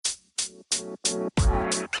And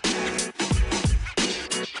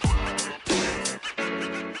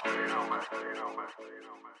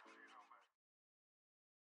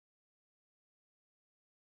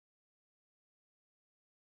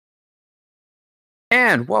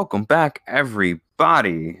welcome back,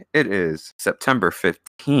 everybody. It is September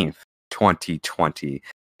 15th, 2020.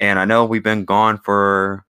 And I know we've been gone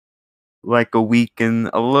for like a week and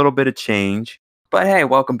a little bit of change. But hey,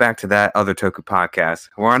 welcome back to that other Toku podcast.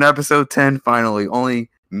 We're on episode 10 finally. Only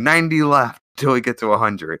 90 left till we get to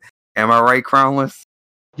 100. Am I right, Crownless?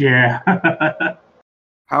 Yeah.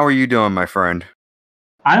 How are you doing, my friend?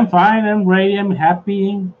 I'm fine. I'm ready. I'm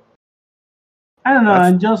happy. I don't know.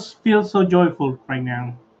 I just feel so joyful right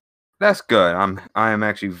now. That's good. I am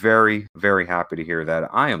actually very, very happy to hear that.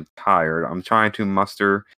 I am tired. I'm trying to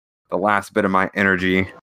muster the last bit of my energy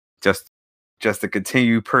just to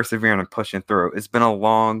continue persevering and pushing through. It's been a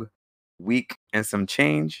long week and some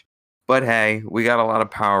change, but hey, we got a lot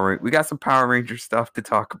of we got some Power Ranger stuff to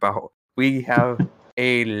talk about. We have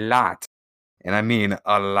a lot, and I mean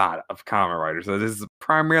a lot of Kamen Rider. So this is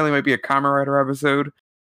primarily might be a Kamen Rider episode,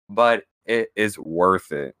 but it is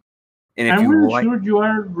worth it. And if I'm really sure you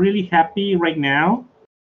are really happy right now.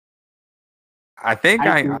 I think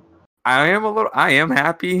I am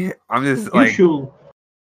happy. I'm just you should.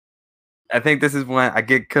 I think this is when I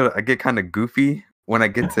get kind of goofy when I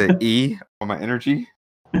get to E on my energy.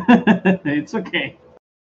 It's okay.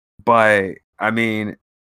 But I mean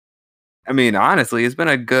honestly, it's been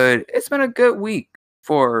a good week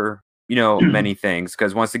for, many things,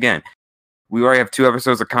 because once again, we already have 2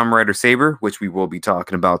 episodes of Kamen Rider Saber, which we will be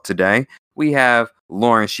talking about today. We have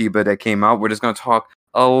Lauren Shiba that came out. We're just going to talk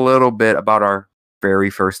a little bit about our very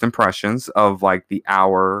first impressions of like the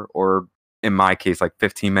hour, or in my case, like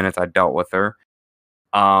 15 minutes I dealt with her.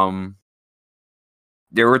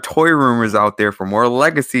 There were toy rumors out there for more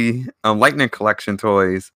Legacy Lightning Collection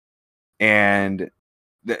toys, and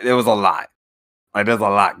there was a lot. Like, there's a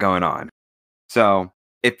lot going on. So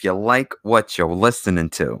if you like what you're listening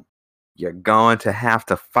to, you're going to have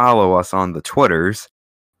to follow us on the Twitters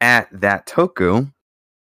at that Toku.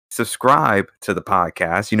 Subscribe to the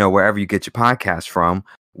podcast, wherever you get your podcast from,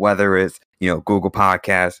 whether it's, Google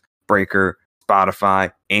Podcasts, Breaker,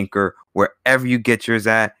 Spotify, Anchor, wherever you get yours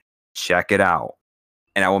at, check it out.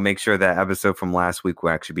 And I will make sure that episode from last week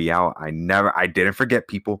will actually be out. I didn't forget,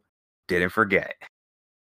 people. Didn't forget.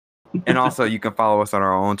 And also, you can follow us on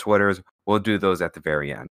our own Twitters. We'll do those at the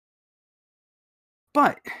very end.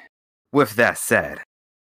 But with that said,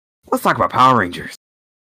 let's talk about Power Rangers.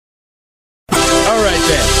 Alright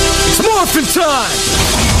then, it's morphin' time!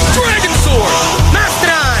 Dragon Sword!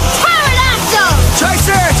 Mastodon! Pterodactyl!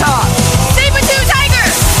 Triceratops! Saber-tooth tiger!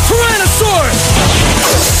 Tyrannosaurus!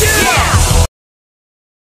 Yeah!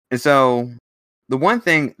 And so, the one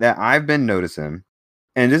thing that I've been noticing,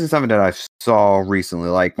 and this is something that I saw recently,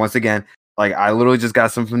 like, once again, like, I literally just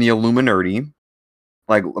got some from the Illuminati,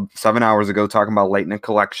 like 7 hours ago, talking about Lightning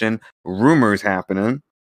Collection, rumors happening,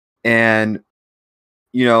 and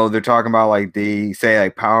they're talking about, like, they say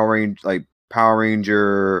like Power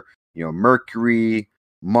Ranger, Mercury,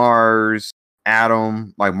 Mars,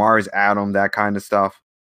 Atom, like Mars, Atom, that kind of stuff.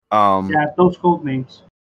 Yeah, those code names.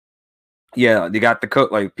 Yeah, they got the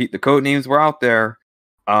code names were out there.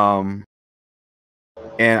 And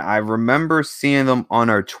I remember seeing them on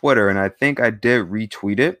our Twitter, and I think I did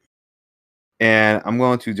retweet it. And I'm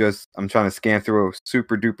trying to scan through it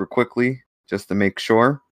super duper quickly just to make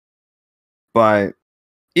sure. But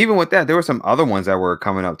even with that, there were some other ones that were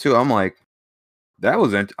coming up too. I'm like, that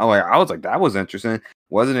was interesting.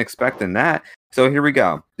 Wasn't expecting that. So here we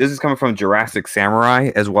go. This is coming from Jurassic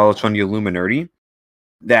Samurai as well as from the Illuminati.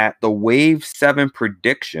 That the Wave 7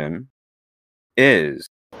 prediction is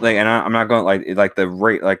like, and I'm not going like the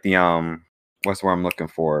rate, like the what's the word I'm looking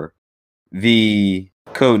for? The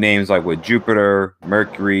code names like with Jupiter,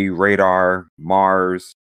 Mercury, Radar,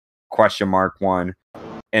 Mars, ?1.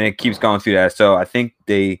 And it keeps going through that. So I think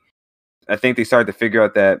they started to figure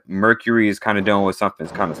out that Mercury is kind of dealing with something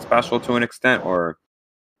that's kind of special to an extent, or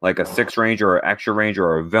like a 6 Ranger or extra Ranger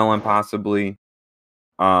or a villain possibly.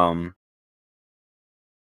 I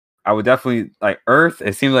would definitely like Earth.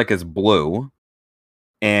 It seems like it's blue,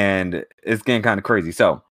 and it's getting kind of crazy.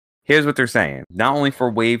 So here's what they're saying: not only for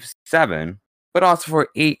Wave 7, but also for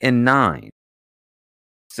 8 and 9.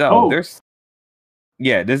 So this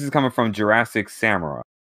is coming from Jurassic Samurai.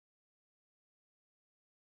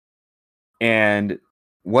 And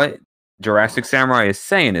what Jurassic Samurai is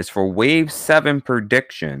saying is for Wave 7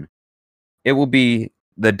 prediction, it will be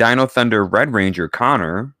the Dino Thunder Red Ranger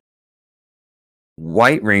Connor,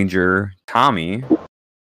 White Ranger Tommy,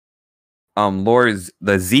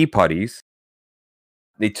 the Z Putties,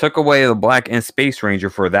 they took away the Black and Space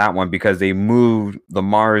Ranger for that one because they moved the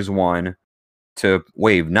Mars one to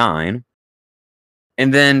Wave 9.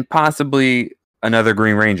 And then possibly another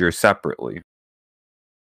Green Ranger separately.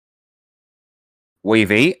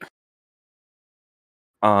 Wave 8.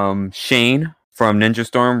 Shane from Ninja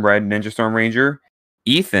Storm, Red Ninja Storm Ranger.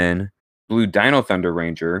 Ethan, Blue Dino Thunder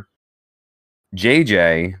Ranger.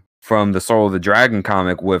 JJ from the Soul of the Dragon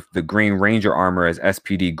comic with the Green Ranger armor as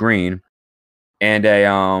SPD Green. And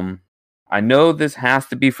I know this has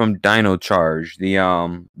to be from Dino Charge.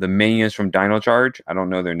 The minions from Dino Charge. I don't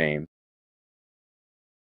know their name.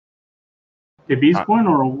 The Beast one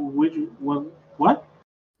or which one? What?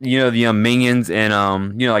 You know the minions and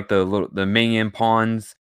like the minion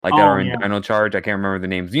pawns like that are in Dino Charge. I can't remember the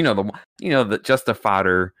names. Just the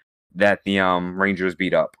fodder that the Rangers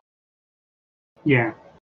beat up. Yeah.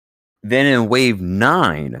 Then in Wave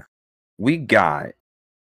 9, we got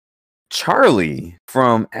Charlie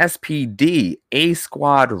from SPD A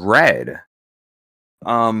Squad Red.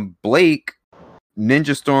 Blake,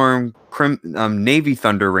 Ninja Storm Navy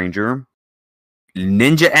Thunder Ranger.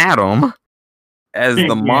 Ninja Adam as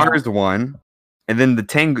the Mars one. And then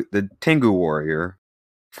the Tengu Warrior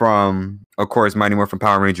from, of course, Mighty Morphin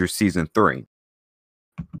Power Rangers Season 3.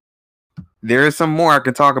 There is some more I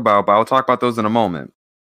can talk about, but I'll talk about those in a moment.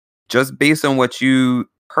 Just based on what you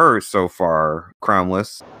heard so far,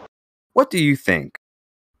 Crownless, what do you think?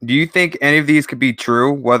 Do you think any of these could be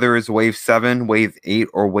true, whether it's Wave 7, Wave 8,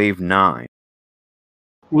 or Wave 9?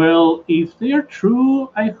 Well, if they are true,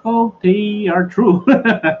 I hope they are true.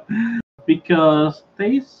 Because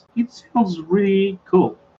it sounds really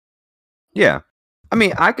cool. Yeah. I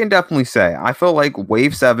mean, I can definitely say, I feel like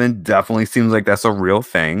Wave 7 definitely seems like that's a real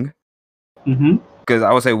thing. Because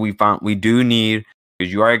I would say we do need,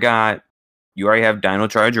 because you already have Dino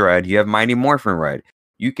Charge Red, you have Mighty Morphin Red.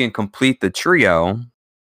 You can complete the trio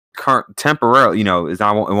temporarily. It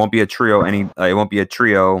won't be a trio it won't be a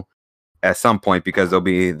trio at some point because there'll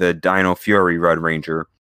be the Dino Fury Red Ranger.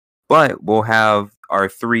 But we'll have our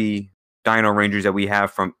 3 Dino Rangers that we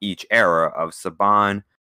have from each era of Saban,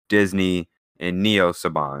 Disney, and Neo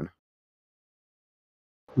Saban.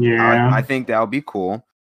 Yeah. I think that'll be cool.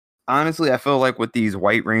 Honestly, I feel like with these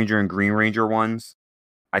White Ranger and Green Ranger ones,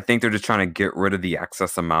 I think they're just trying to get rid of the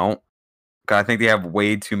excess amount. Because I think they have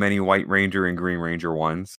way too many White Ranger and Green Ranger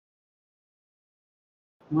ones.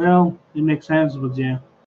 Well, it makes sense, but yeah.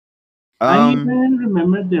 I even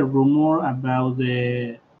remember the rumor about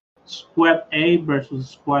the Squad A versus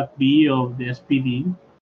Squad B of the SPD.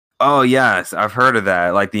 Oh yes, I've heard of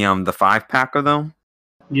that. Like the 5-pack of them.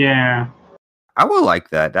 Yeah. I would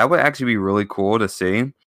like that. That would actually be really cool to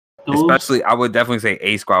see. Especially, I would definitely say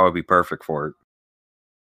A Squad would be perfect for it.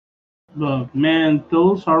 Look, man,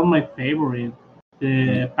 those are my favorite.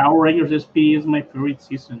 The Power Rangers SP is my favorite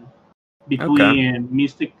season. Between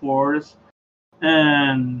Mystic Force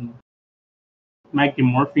and Mighty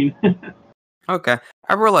Morphin. Okay.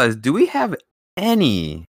 I realized, do we have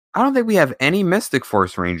any? I don't think we have any Mystic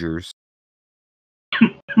Force Rangers.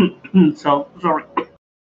 So, sorry.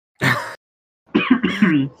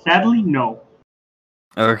 Sadly, no.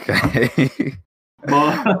 Okay.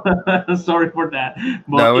 But sorry for that.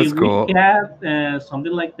 But that was if cool. we had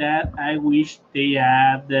something like that, I wish they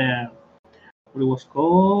had what it was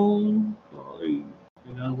called.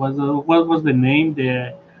 What was the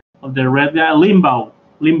name of the red guy? Limbo.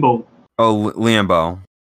 Oh, Limbo.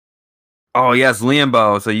 Oh yes,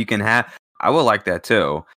 Limbo. So you can have. I would like that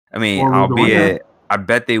too. I mean, albeit, I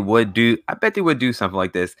bet they would do something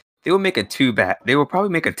like this. They would make a 2-pack. They would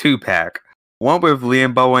probably make a 2-pack. One with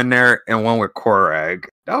Limbo in there and one with Korag.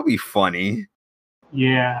 That would be funny.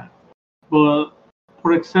 Yeah. But,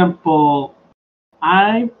 for example,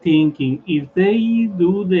 I'm thinking if they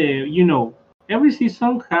do every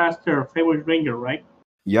season has their favorite ranger, right?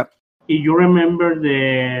 Yep. If you remember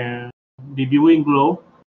the viewing globe,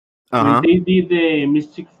 when they did the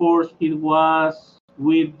Mystic Force, it was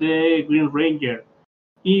with the Green Ranger.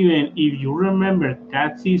 Even if you remember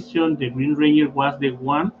that season, the Green Ranger was the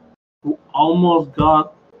one who almost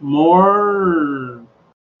got more,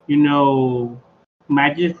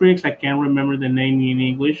 magic tricks. I can't remember the name in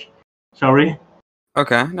English. Sorry.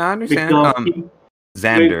 Okay, no, I understand.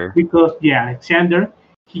 Xander. Xander,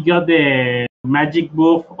 he got the magic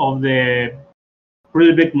move of the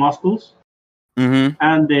really big muscles.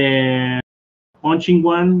 And the punching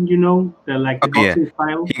one, the boxing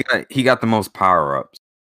style. He got the most power-ups.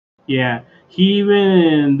 Yeah. He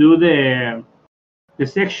even do the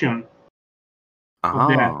section of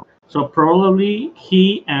that. So probably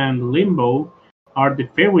he and Limbo are the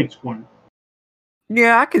favorites one.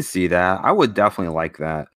 Yeah, I could see that. I would definitely like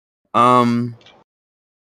that.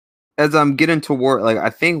 as I'm getting toward, like, I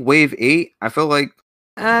think Wave 8, I feel like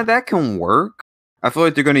that can work. I feel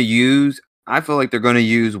like they're gonna use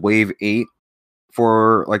Wave 8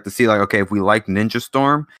 for like to see like, okay, if we like Ninja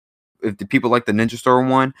Storm, if the people like the Ninja Storm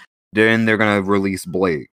one, then they're gonna release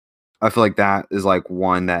Blade. I feel like that is like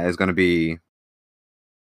one that is gonna be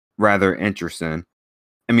rather interesting.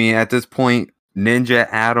 I mean, at this point, Ninja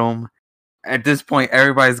Adam. At this point,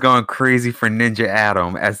 everybody's going crazy for Ninja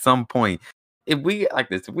Adam. At some point, if we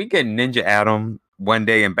get Ninja Adam one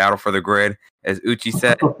day in Battle for the Grid, as Uchi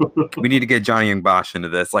said, we need to get Johnny Young Bosch into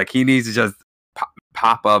this. Like, he needs to just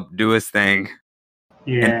pop up, do his thing,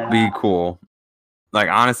 and be cool. Like,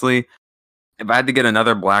 honestly, if I had to get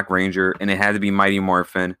another Black Ranger and it had to be Mighty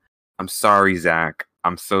Morphin, I'm sorry, Zach.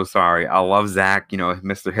 I'm so sorry. I love Zach,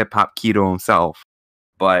 Mr. Hip Hop Keto himself,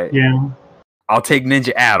 but I'll take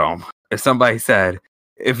Ninja Adam. If somebody said,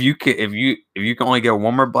 if you can only get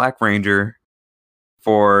one more Black Ranger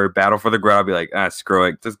for Battle for the Grid, I'll be like, screw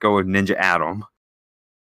it, just go with Ninja Adam.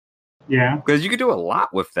 Yeah, because you could do a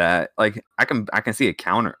lot with that. Like, I can see a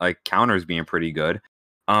counters being pretty good.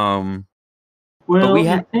 Well,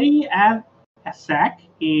 if they add a sack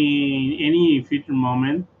in any future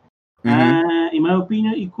moment, in my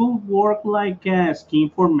opinion, it could work like a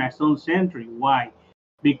skin for Mason Sentry. Why?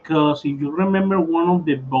 Because if you remember one of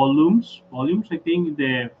the volumes, I think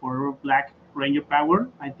for Black Ranger Power,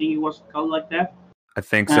 I think it was called like that. I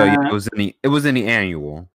think so. Yeah, it was in the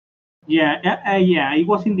annual. Yeah, it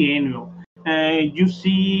was in the annual. You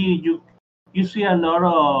see a lot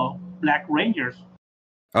of Black Rangers.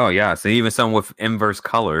 Oh yeah, so even some with inverse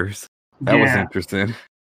colors. That was interesting.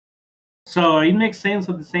 So it makes sense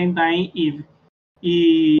at the same time if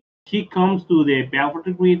he comes to the Battle for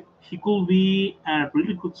the Grid, he could be a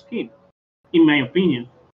really good skin, in my opinion.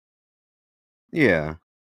 Yeah.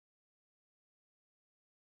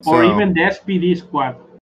 Or even the SPD squad.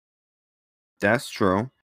 That's true.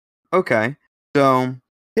 Okay. So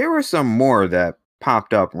here were some more that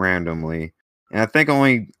popped up randomly. And I think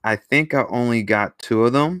I only got 2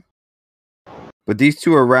 of them. But these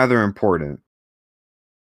 2 are rather important.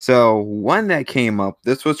 So one that came up,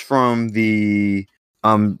 this was from the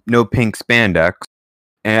No Pink Spandex.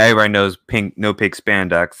 And everybody knows No Pink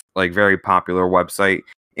Spandex, like very popular website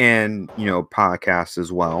and podcast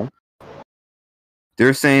as well.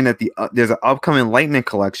 They're saying that there's an upcoming Lightning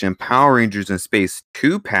Collection Power Rangers in Space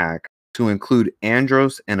 2-pack to include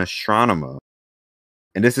Andros and Astronema.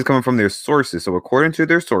 And this is coming from their sources. So according to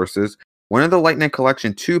their sources, one of the Lightning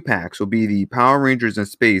Collection 2-packs will be the Power Rangers in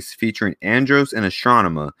Space featuring Andros and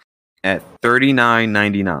Astronema at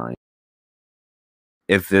 $39.99.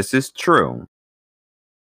 If this is true,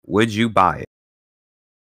 would you buy it?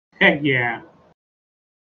 Heck yeah.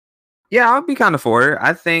 Yeah, I'll be kind of for it.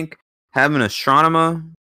 I think having Astronema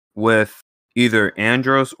with either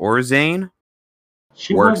Andros or Zane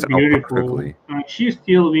works out perfectly. She's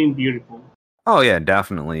still being beautiful. Oh yeah,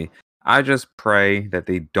 definitely. I just pray that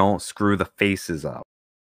they don't screw the faces up.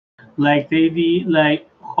 Like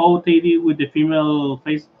how they did with the female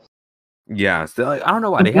faces. Yeah, so, I don't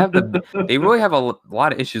know why they really have a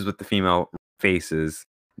lot of issues with the female faces.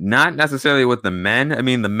 Not necessarily with the men. I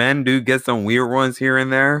mean, the men do get some weird ones here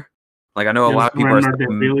and there. Like, I know a lot of people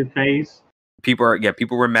the Billy face.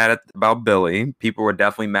 People were mad about Billy. People were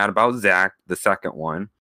definitely mad about Zach, the second one.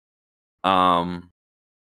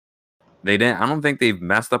 They didn't. I don't think they've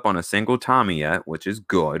messed up on a single Tommy yet, which is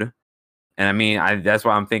good. And I mean, that's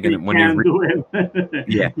why I'm thinking I feel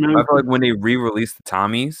like when they re-release the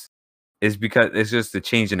Tommies, is because it's just a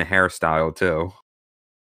change in the hairstyle too.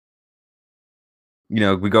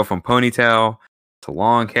 We go from ponytail to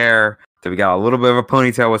long hair, so we got a little bit of a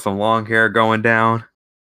ponytail with some long hair going down.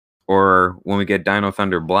 Or when we get Dino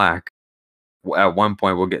Thunder Black, at one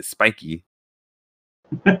point we'll get spiky.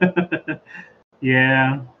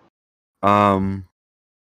 Yeah. And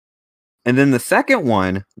then the second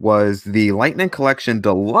one was the Lightning Collection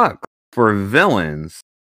Deluxe for villains.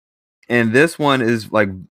 And this one is like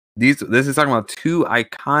this is talking about 2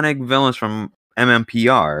 iconic villains from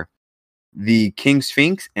MMPR, the King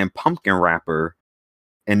Sphinx and Pumpkin Rapper.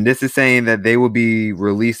 And this is saying that they will be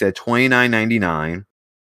released at $29.99.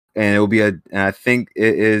 And it will be I think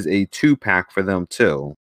it is a 2-pack for them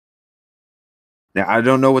too. Now, I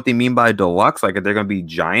don't know what they mean by deluxe. Like, if they're going to be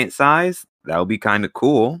giant size, that would be kind of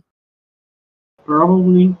cool.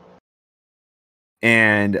 Probably.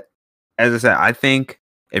 And as I said, I think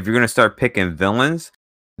if you're going to start picking villains,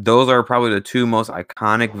 those are probably the 2 most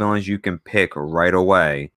iconic villains you can pick right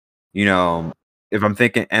away. If I'm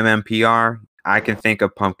thinking MMPR, I can think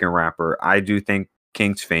of Pumpkin Rapper. I do think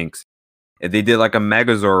King Sphinx. If they did like a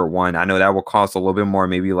Megazord one, I know that will cost a little bit more,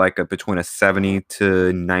 maybe like between a $70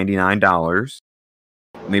 to $99.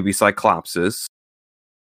 Maybe Cyclopsis,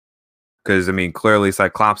 because I mean, clearly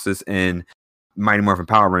Cyclopsis in Mighty Morphin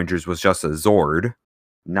Power Rangers was just a Zord,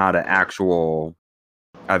 not an actual.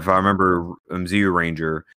 If I remember, Zeo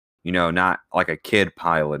Ranger, not like a kid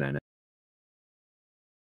pilot in it.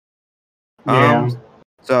 Yeah.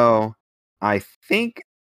 So I think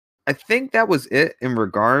that was it in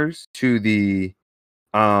regards to the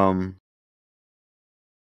in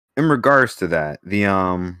regards to that.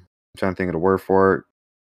 I'm trying to think of the word for it.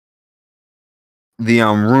 The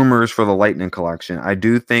rumors for the Lightning collection, I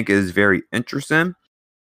do think is very interesting.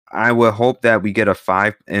 I would hope that we get a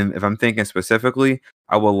 5, and if I'm thinking specifically,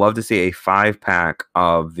 I would love to see a 5-pack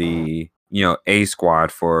of the A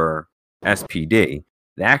Squad for SPD.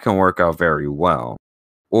 That can work out very well.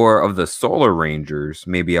 Or of the Solar Rangers,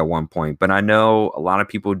 maybe at one point. But I know a lot of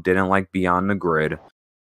people didn't like Beyond the Grid,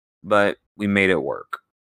 but we made it work.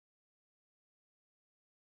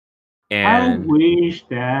 And I wish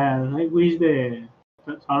the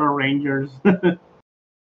Solar Rangers.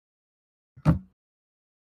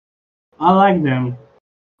 I like them.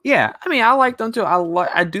 yeah, I mean, I like them too.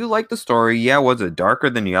 I do like the story. Yeah, was it darker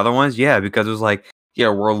than the other ones? Yeah, because it was like, yeah,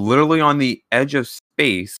 we're literally on the edge of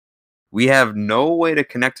space. We have no way to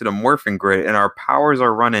connect to the morphing grid, and our powers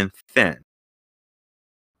are running thin.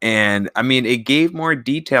 And I mean, it gave more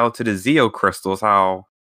detail to the Zeo crystals. How,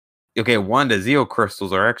 okay, one, the Zeo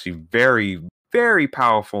crystals are actually very, very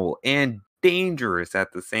powerful and dangerous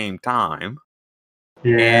at the same time.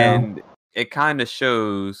 Yeah. And it kind of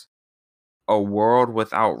shows a world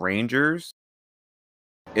without Rangers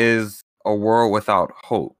is a world without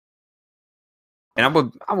hope. And I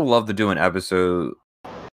would love to do an episode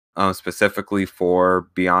specifically for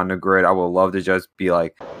Beyond the Grid. I would love to just be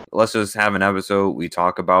like, let's just have an episode. We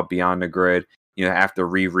talk about Beyond the Grid, after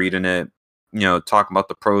rereading it, talk about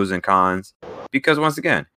the pros and cons. Because once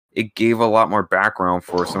again, it gave a lot more background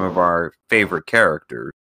for some of our favorite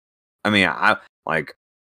characters. I mean,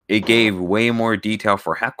 it gave way more detail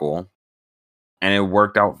for Heckle, and it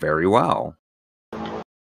worked out very well.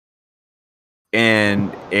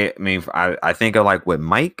 And I think of like with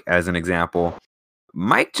Mike as an example.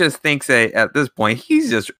 Mike just thinks that at this point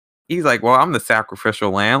he's like, well, I'm the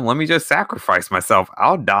sacrificial lamb. Let me just sacrifice myself.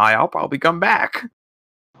 I'll die. I'll probably come back.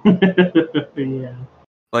 Yeah.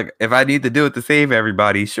 Like if I need to do it to save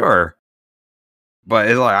everybody, sure. But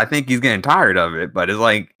it's like I think he's getting tired of it. But it's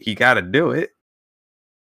like he got to do it.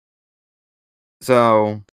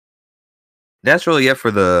 So that's really it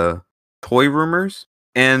for the toy rumors,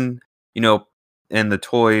 and and the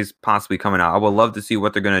toys possibly coming out. I would love to see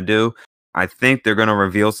what they're gonna do. I think they're gonna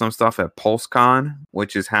reveal some stuff at PulseCon,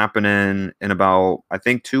 which is happening in about, I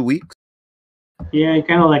think, 2 weeks. Yeah,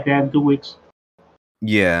 kind of like that. 2 weeks.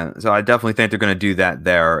 Yeah, so I definitely think they're gonna do that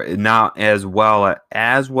there. Now, as well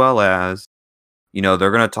as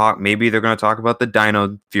they're gonna talk. Maybe they're gonna talk about the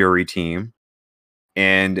Dino Fury team,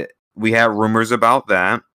 and we have rumors about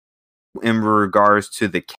that in regards to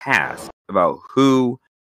the cast, about who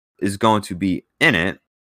is going to be in it,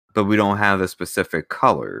 but we don't have the specific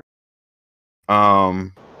color.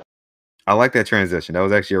 I like that transition. That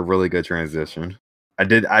was actually a really good transition. I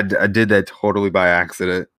did that totally by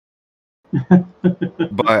accident.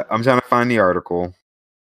 But I'm trying to find the article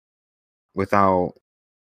without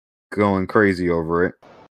going crazy over it.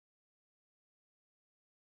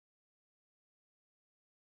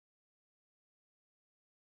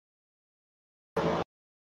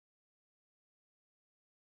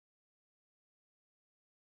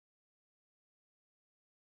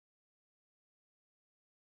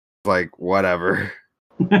 Like whatever.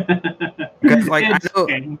 Because like I know,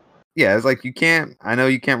 okay. yeah, it's like I know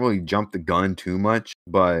you can't really jump the gun too much,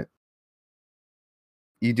 but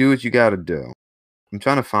you do what you got to do. I'm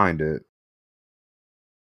trying to find it.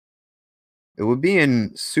 It would be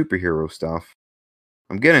in superhero stuff.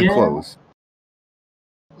 I'm getting close.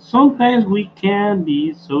 Sometimes we can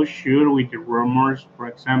be so sure with the rumors. For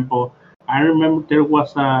example, I remember there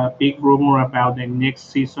was a big rumor about the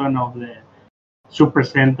next season of the Super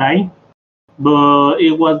Sentai, but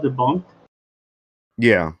it was debunked.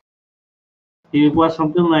 Yeah. It was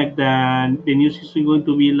something like that. The new season going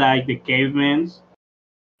to be like the Cavemans,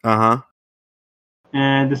 Uh-huh.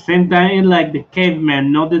 and the Sentai like the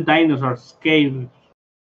cavemen, not the dinosaurs. Cave,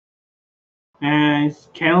 and it's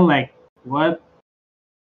kind of like what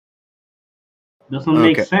doesn't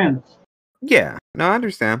make Okay. sense. Yeah. No, I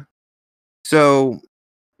understand. So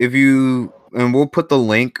if you, and we'll put the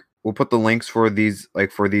links for these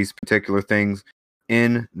particular things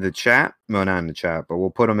in the chat. Well, not in the chat, but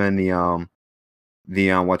we'll put them in the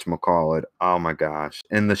whatchamacallit. Oh my gosh.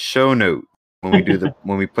 In the show note when we do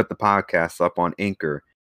when we put the podcast up on Anchor,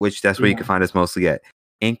 which that's where you can find us mostly at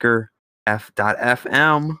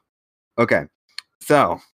Anchor.fm. Okay.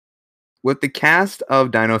 So with the cast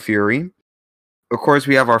of Dino Fury, of course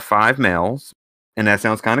we have our 5 males, and that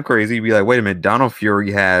sounds kind of crazy. You'd be like, wait a minute, Dino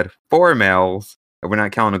Fury had 4 males, and we're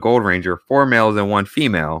not counting the Gold Ranger, 4 males and 1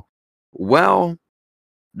 female. Well,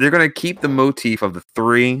 they're gonna keep the motif of the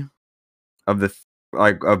 3 of the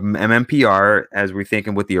of MMPR as we're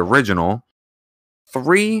thinking with the original,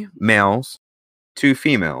 3 males, 2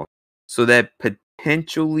 females. So that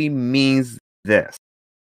potentially means this: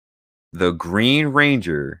 the Green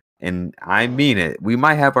Ranger, and I mean it, we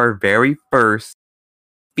might have our very first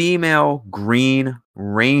female Green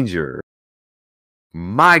Ranger.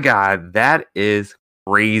 My God, that is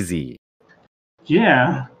crazy.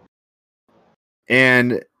 Yeah.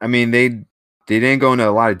 And I mean, they didn't go into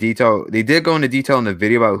a lot of detail. They did go into detail in the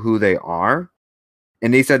video about who they are.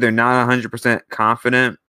 And they said they're not 100%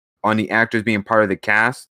 confident on the actors being part of the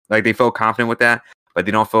cast. Like, they feel confident with that, but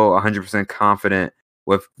they don't feel 100% confident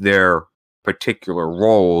with their particular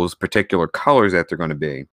roles, particular colors that they're going to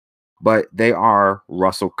be. But they are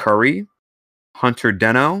Russell Curry, Hunter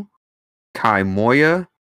Deno, Kai Moya,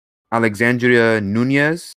 Alexandria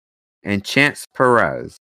Nunez, and Chance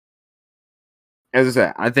Perez. As I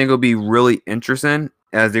said, I think it'll be really interesting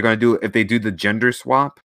as they're going to do, if they do the gender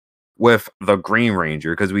swap with the Green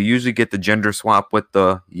Ranger, because we usually get the gender swap with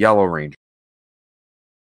the Yellow Ranger.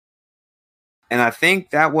 And I think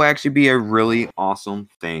that will actually be a really awesome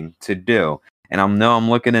thing to do. And I'm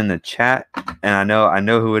looking in the chat, and I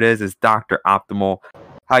know who it is. It's Dr. Optimal.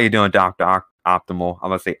 How you doing, Dr. Optimal? I'm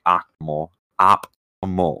going to say Optimal.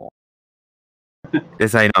 Optimal. This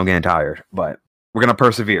is how you know I'm getting tired, but we're going to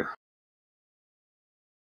persevere.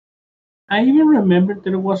 I even remember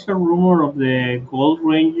there was a rumor of the Gold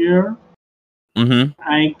Ranger. Mm-hmm.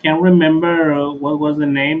 I can't remember what was the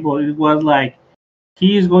name, but it was like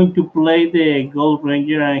he is going to play the Gold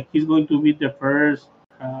Ranger, and he's going to be the first.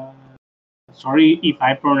 Sorry if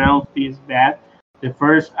I pronounce this bad. The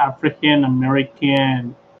first African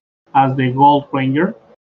American as the Gold Ranger.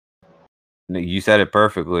 You said it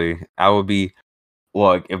perfectly. I would be.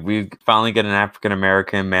 Look, if we finally get an African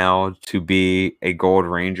American male to be a Gold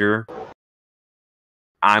Ranger,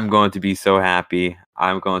 I'm going to be so happy.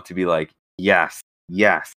 I'm going to be like, yes,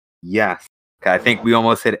 yes, yes. I think we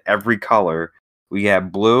almost hit every color. We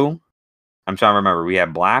had blue. I'm trying to remember. We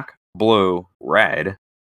had black, blue, red.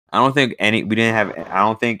 I don't think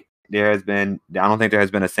there has been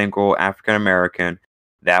a single African American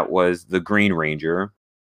that was the Green Ranger.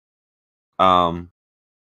 I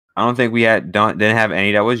don't think we didn't have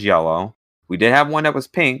any that was yellow. We did have one that was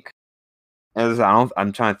pink.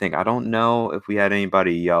 I'm trying to think. I don't know if we had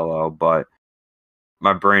anybody yellow, but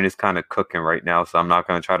my brain is kind of cooking right now, so I'm not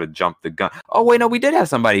going to try to jump the gun. Oh wait, no, we did have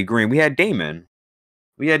somebody green. We had Damon.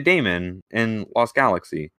 We had Damon in Lost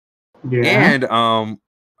Galaxy. Yeah. And oh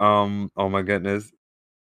my goodness,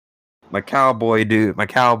 my cowboy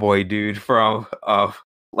dude from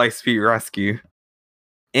Lightspeed Rescue.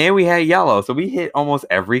 And we had yellow, so we hit almost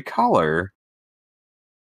every color.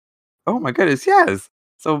 Oh my goodness, yes.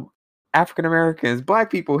 So African Americans, black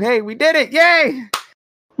people, hey, we did it! Yay!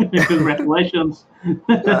 Congratulations.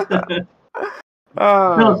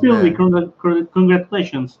 Oh, no, seriously,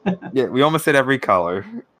 congratulations. Yeah, we almost hit every color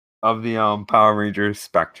of the Power Rangers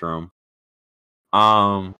spectrum.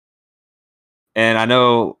 And I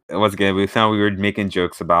know once again we found we were making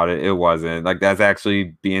jokes about it. It wasn't. Like, that's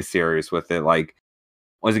actually being serious with it. Like,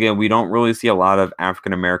 once again, we don't really see a lot of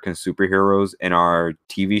African American superheroes in our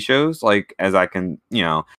TV shows. Like, as I can,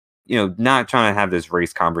 not trying to have this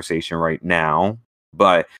race conversation right now,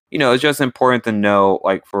 but it's just important to know,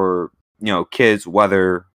 like, for kids,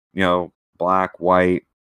 whether black, white,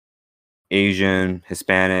 Asian,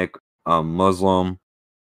 Hispanic, Muslim,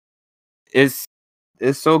 it's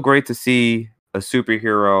so great to see a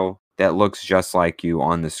superhero that looks just like you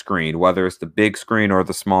on the screen, whether it's the big screen or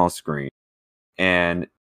the small screen. And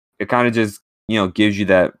it kind of just, gives you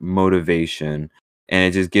that motivation, and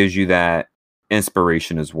it just gives you that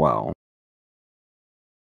inspiration as well.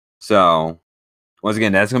 So, once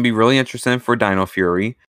again, that's going to be really interesting for Dino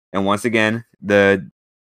Fury. And once again, the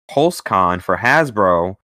PulseCon for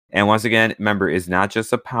Hasbro. And once again, remember, it's not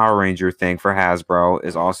just a Power Ranger thing for Hasbro.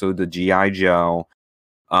 It's also the G.I. Joe,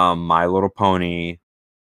 My Little Pony,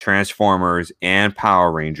 Transformers, and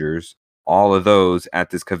Power Rangers. All of those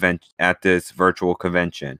at this virtual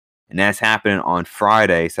convention. And that's happening on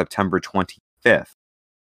Friday, September 25th.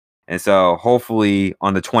 And so hopefully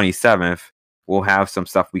on the 27th, we'll have some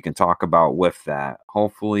stuff we can talk about with that.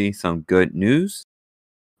 Hopefully some good news.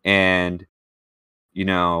 And, you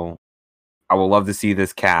know, I would love to see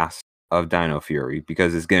this cast of Dino Fury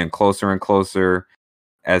because it's getting closer and closer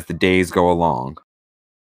as the days go along.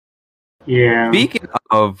 Yeah. Speaking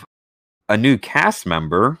of a new cast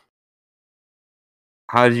member,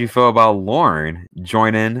 how did you feel about Lauren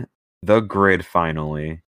joining the grid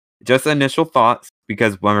finally? Just initial thoughts,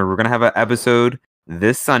 because remember, we're going to have an episode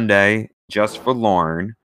this Sunday just for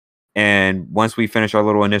Lauren. And once we finish our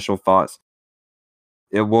little initial thoughts,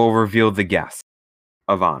 it will reveal the guest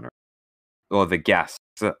of honor. Well, the guests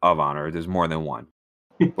of honor. There's more than one.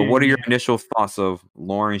 But what are your initial thoughts of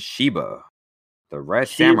Lauren Shiba, the Red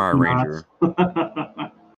Samurai Ranger?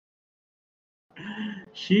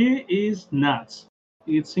 She is nuts.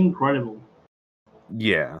 It's incredible.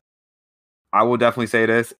 Yeah. I will definitely say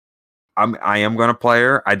this. I am gonna play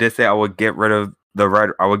her. I did say I would get rid of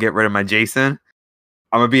I would get rid of my Jason.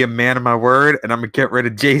 I'm gonna be a man of my word, and I'm gonna get rid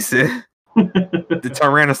of Jason. The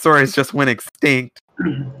Tyrannosaurus just went extinct,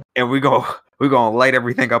 and we're gonna light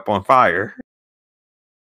everything up on fire.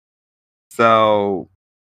 So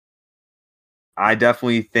I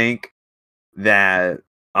definitely think that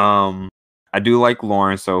I do like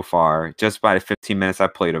Lauren so far, just by the 15 minutes I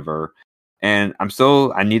played of her. And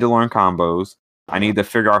I need to learn combos. I need to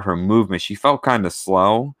figure out her movement. She felt kind of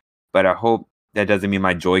slow, but I hope that doesn't mean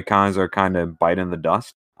my Joy-Cons are kind of biting the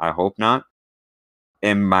dust. I hope not.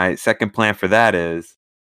 And my second plan for that is,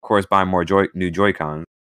 of course, buy more new Joy-Cons,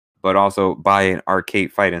 but also buy an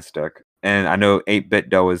arcade fighting stick. And I know 8-Bit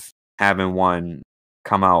Dough is having one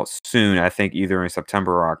come out soon, I think either in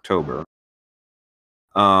September or October.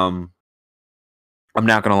 I'm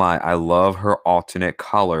not gonna lie, I love her alternate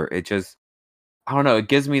color. It just, I don't know, it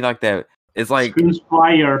gives me like that. It's like screams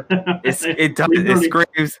fire. It does. It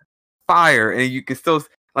screams fire, and you can still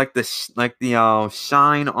like the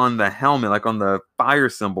shine on the helmet, like on the fire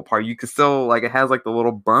symbol part. You can still like it has like the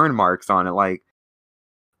little burn marks on it, like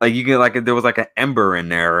you get like there was like an ember in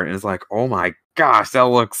there, and it's like, oh my gosh, that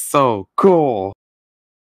looks so cool.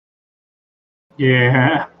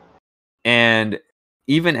 Yeah. And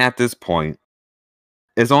even at this point,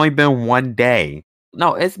 it's only been one day.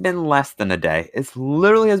 No, it's been less than a day. It's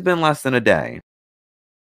literally has been less than a day.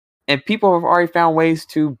 And people have already found ways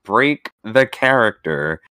to break the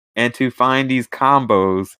character and to find these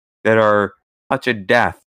combos that are such a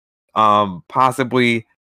death. Possibly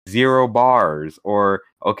 0 bars, or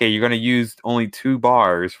okay, you're gonna use only 2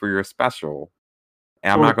 bars for your special.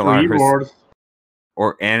 And I'm not gonna lie,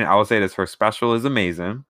 and I will say this, her special is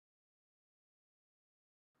amazing.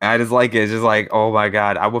 I just like it. It's just like, oh my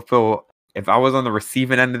god, I would feel if I was on the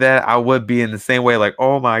receiving end of that, I would be in the same way, like,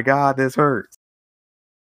 oh my god, this hurts.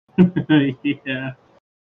 Yeah.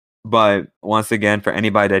 But once again, for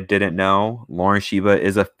anybody that didn't know, Lauren Shiba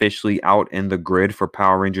is officially out in the grid for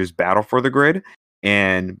Power Rangers Battle for the Grid.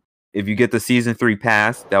 And if you get the Season 3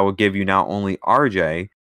 pass, that will give you not only RJ,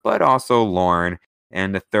 but also Lauren.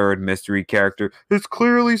 And the third mystery character is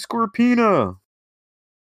clearly Scorpina.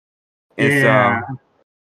 And Yeah. so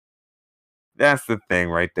that's the thing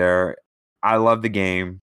right there. I love the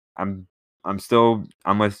game. I'm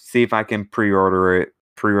gonna see if I can pre-order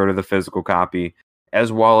the physical copy,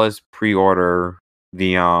 as well as pre-order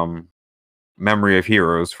the Memory of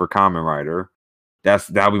Heroes for Kamen Rider.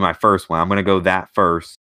 That'll be my first one. I'm gonna go that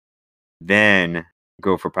first, then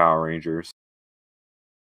go for Power Rangers.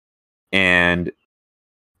 And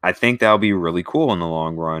I think that'll be really cool in the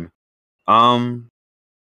long run.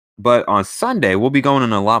 But on Sunday, we'll be going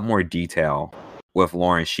in a lot more detail with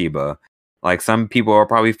Lauren Shiba. Like, some people are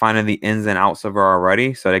probably finding the ins and outs of her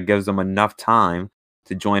already, so that gives them enough time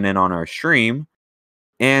to join in on our stream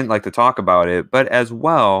and like to talk about it, but as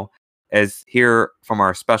well as hear from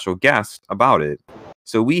our special guest about it.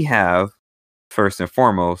 So we have, first and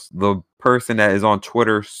foremost, the person that is on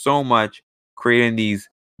Twitter so much creating these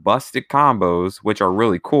busted combos, which are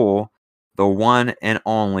really cool, the one and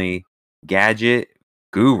only Gadget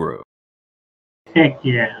Guru. Heck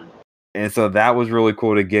yeah. And so that was really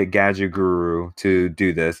cool to get Gadget Guru to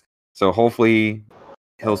do this. So hopefully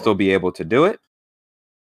he'll still be able to do it.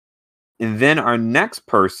 And then our next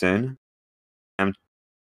person,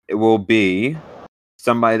 it will be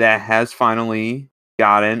somebody that has finally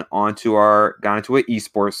gotten into an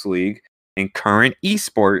esports league. In current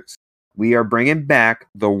esports, we are bringing back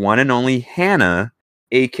the one and only Hannah,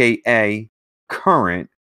 aka current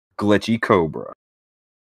Glitchy Cobra.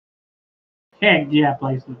 Heck yeah,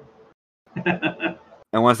 Blyson.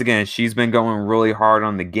 And once again, she's been going really hard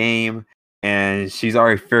on the game, and she's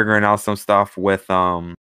already figuring out some stuff with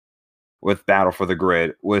Battle for the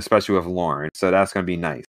Grid, especially with Lauren. So that's going to be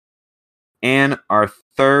nice. And our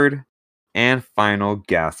third and final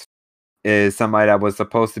guest is somebody that was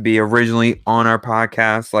supposed to be originally on our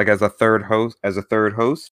podcast, like as a third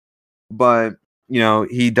host. But,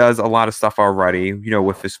 he does a lot of stuff already,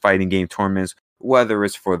 with his fighting game tournaments, whether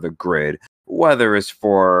it's for the Grid, whether it's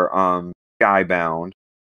for Skybound.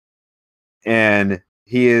 And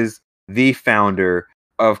he is the founder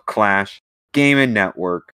of Clash Gaming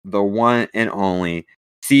Network, the one and only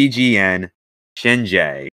CGN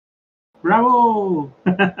Shinjay. Bravo!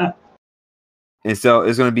 And so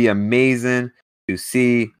it's going to be amazing to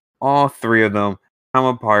see all three of them come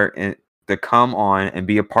apart and to come on and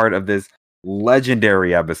be a part of this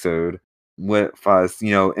legendary episode with us,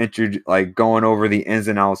 going over the ins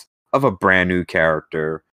and outs of a brand new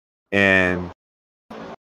character. And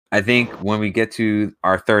I think when we get to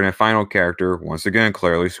our third and final character, once again,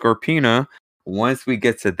 clearly Scorpina, once we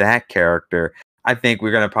get to that character, I think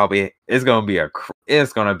we're gonna it's gonna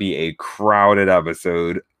be a crowded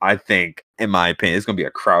episode. I think, in my opinion, it's gonna be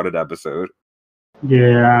a crowded episode.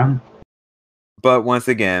 Yeah. But once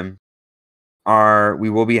again, we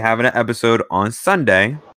will be having an episode on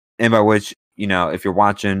Sunday, and by which, if you're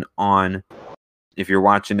watching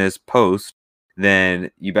this post, then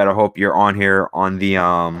you better hope you're on here on the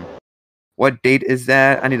what date is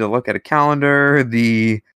that? I need to look at a calendar.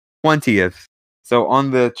 The 20th. So on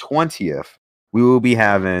the 20th, we will be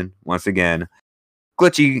having, once again,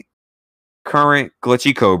 current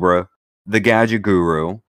Glitchy Cobra, the Gadget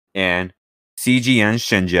Guru, and CGN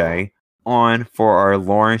Shinjay on for our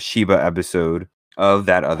Lauren Shiba episode of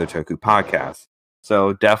That Other Toku podcast.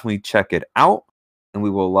 So definitely check it out. And we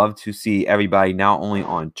will love to see everybody not only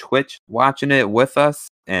on Twitch watching it with us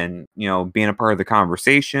and, being a part of the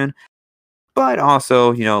conversation, but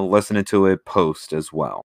also, listening to it post as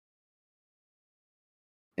well.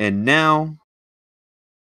 And now,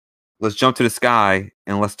 let's jump to the sky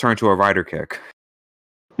and let's turn to a rider kick.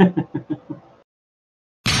 A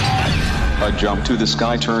jump to the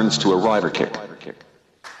sky turns to a rider kick.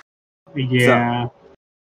 Yeah.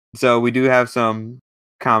 So we do have some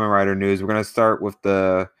Kamen Rider news. We're going to start with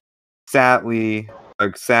the sad,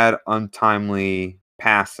 untimely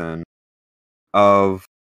passing of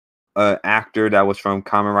an actor that was from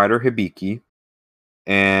Kamen Rider Hibiki,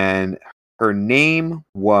 and her name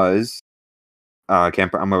was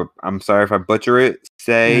I'm sorry if I butcher it.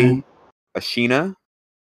 Ashina.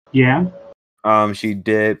 Yeah. She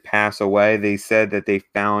did pass away. They said that they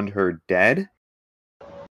found her dead,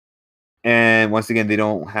 and once again, they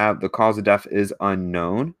don't have the cause of death is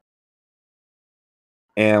unknown.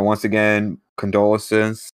 And once again,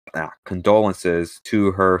 condolences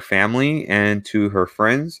to her family and to her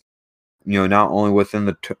friends. Not only within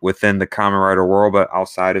the Kamen Rider world, but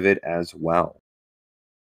outside of it as well.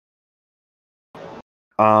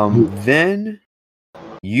 Then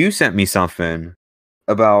you sent me something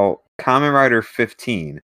about Kamen Rider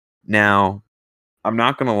 15. Now, I'm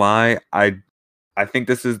not gonna lie, I think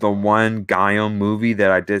this is the one Gaim movie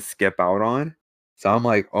that I did skip out on. So I'm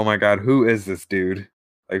like, oh my god, who is this dude?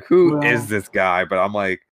 Like, who is this guy? But I'm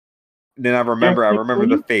like, then I remember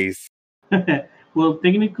the face. Well,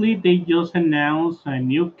 technically, they just announced a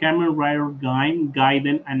new Kamen Rider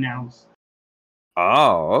Gaiden announced.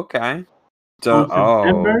 Oh, okay. So, on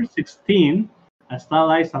September 16,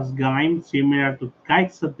 stylized as Gaim, similar to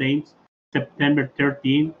Kaitsaden's September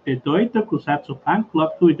 13, the Toei Tokusatsu fan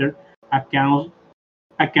club Twitter account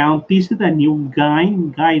teased a new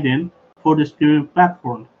Gaiden for the streaming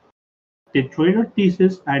platform. The trailer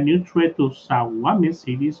teases a new threat to Sawami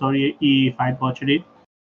City, sorry if I butchered it.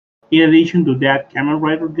 In addition to that, Kamen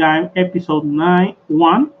Rider Gaim Episode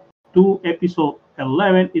 1 to Episode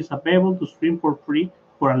 11 is available to stream for free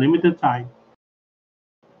for a limited time.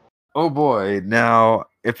 Oh boy! Now,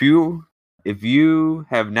 if you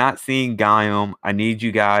have not seen Gaim, I need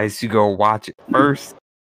you guys to go watch it first,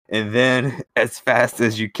 and then, as fast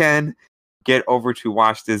as you can, get over to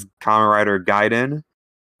watch this Kamen Rider Gaiden,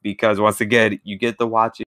 because once again, you get to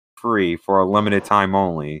watch it free for a limited time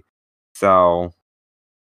only. So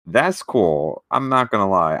that's cool. I'm not gonna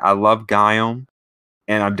lie. I love Gaim,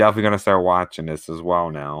 and I'm definitely gonna start watching this as well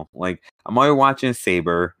now. Like, I'm already watching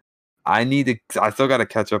Saber. I still gotta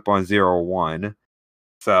catch up on 01.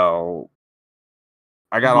 So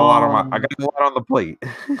I got a lot on the plate.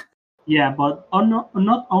 Yeah, but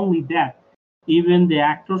not only that, even the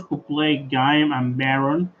actors who play Gaim and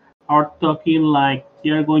Baron are talking like they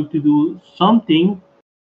are going to do something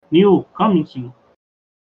new coming soon.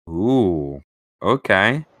 Ooh,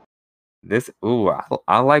 okay.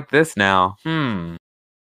 I like this now.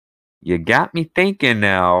 You got me thinking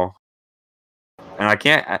now. And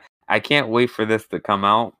I can't wait for this to come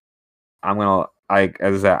out. As I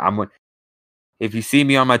said, if you see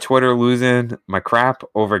me on my Twitter losing my crap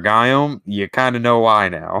over Gaiam, you kind of know why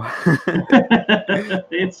now.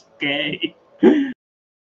 It's okay.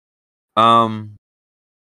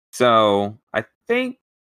 So I think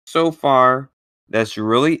so far that's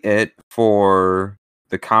really it for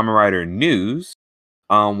the Kamen Rider news.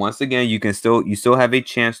 Once again, you still have a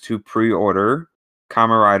chance to pre-order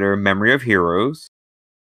Kamen Rider Memory of Heroes.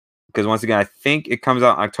 Because once again, I think it comes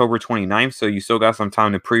out October 29th, so you still got some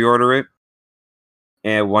time to pre-order it.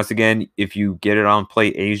 And once again, if you get it on Play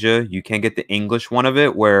Asia, you can get the English one of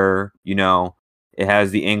it, where it has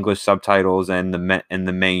the English subtitles and the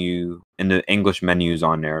menu and the English menus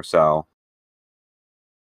on there. So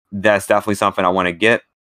that's definitely something I want to get.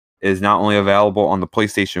 It is not only available on the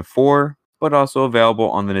PlayStation 4, but also available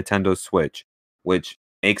on the Nintendo Switch, which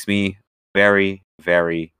makes me very,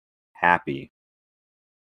 very happy.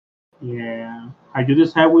 Yeah. Have you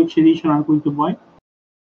decided which edition I'm going to buy?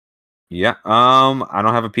 Yeah. I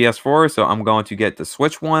don't have a PS4, so I'm going to get the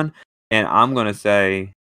Switch one, and I'm gonna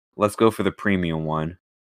say, let's go for the premium one.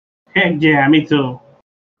 Heck yeah, me too.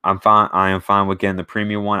 I'm fine. I am fine with getting the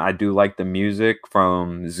premium one. I do like the music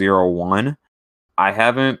from 01.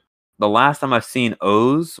 The last time I've seen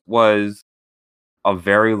O's was a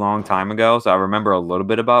very long time ago, so I remember a little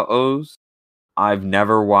bit about O's. I've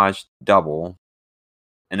never watched Double,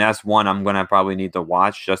 and that's one I'm gonna probably need to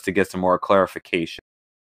watch just to get some more clarification.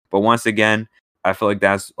 But once again, I feel like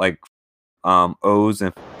that's like O's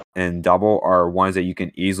and Double are ones that you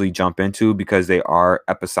can easily jump into because they are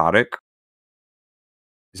episodic.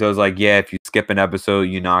 So it's like, yeah, if you skip an episode,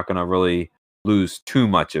 you're not gonna really lose too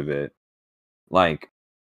much of it. Like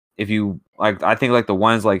if you like, I think like the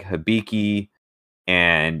ones like Hibiki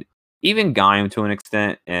and even Gaim to an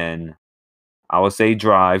extent, and I would say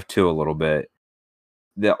Drive too a little bit.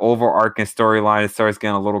 The overarching storyline starts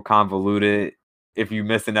getting a little convoluted. If you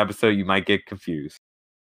miss an episode, you might get confused.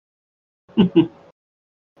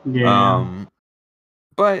 Yeah.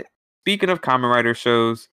 But speaking of Kamen Rider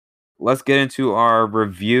shows, let's get into our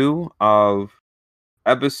review of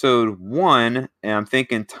episode 1. And I'm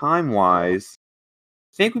thinking time-wise,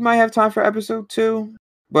 I think we might have time for episode 2.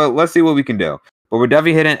 But let's see what we can do. But we're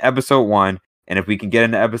definitely hitting episode 1. And if we can get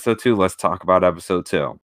into episode 2, let's talk about episode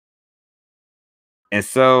 2. And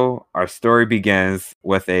so our story begins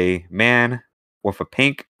with a man with a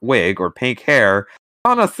pink wig or pink hair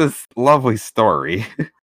telling us this lovely story.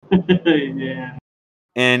 Yeah.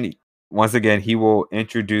 And once again, he will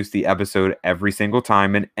introduce the episode every single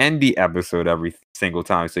time and end the episode every single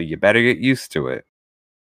time. So you better get used to it.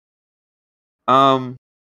 And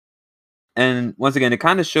once again, it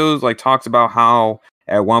kind of shows talks about how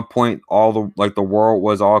at one point all the world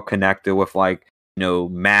was all connected with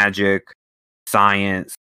magic,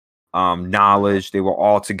 science, knowledge. They were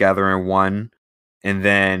all together in one. And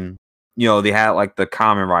then they had the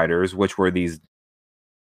Kamen Riders, which were these,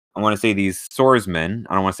 I want to say, these swordsmen.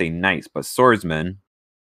 I don't want to say knights, but swordsmen,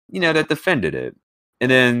 that defended it.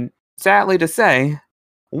 And then, sadly to say,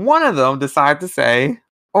 one of them decided to say,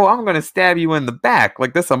 "Oh, I'm going to stab you in the back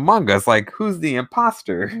like this Among Us. Like, who's the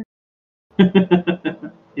imposter?"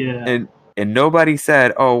 Yeah. And nobody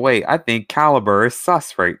said, "Oh, wait, I think Caliber is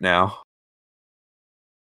sus right now."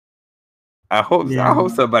 I hope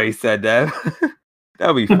somebody said that.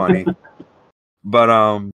 That'd be funny. But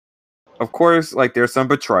of course, there's some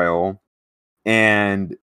betrayal,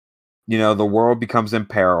 and the world becomes in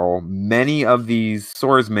peril. Many of these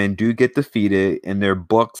swordsmen do get defeated, and their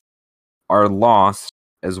books are lost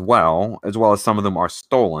as well as some of them are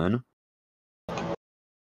stolen.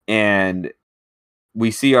 And we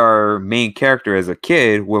see our main character as a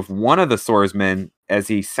kid with one of the swordsmen as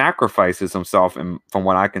he sacrifices himself, and from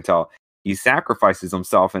what I can tell, he sacrifices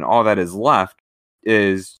himself, and all that is left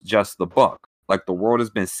is just the book. The world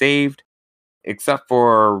has been saved, except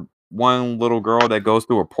for one little girl that goes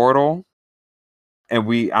through a portal. And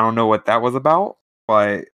I don't know what that was about,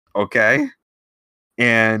 but okay.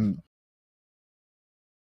 And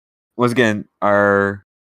once again, our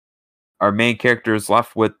main character is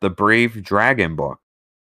left with the Brave Dragon book.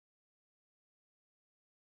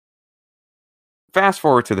 Fast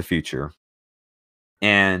forward to the future,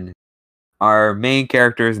 and our main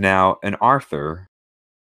character is now an Arthur.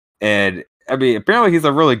 And I mean, apparently he's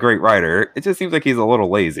a really great writer. It just seems like he's a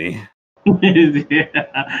little lazy. Yeah.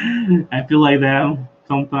 I feel like that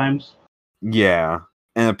sometimes. Yeah.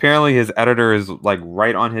 And apparently his editor is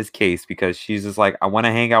right on his case because she's just I want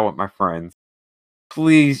to hang out with my friends.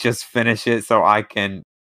 Please just finish it so I can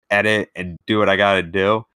edit and do what I gotta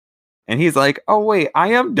do. And he's like, "Oh wait, I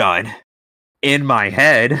am done." In my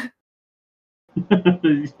head.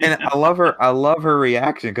 Yeah. And I love her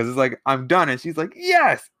reaction because it's I'm done. And she's like,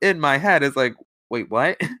 "Yes," in my head. It's wait,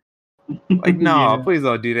 what? Like, no, Yeah. please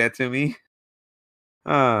don't do that to me.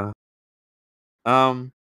 Uh,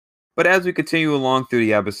 but as we continue along through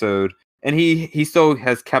the episode, and he still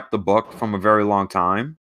has kept the book from a very long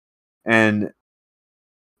time, and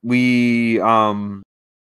we I'm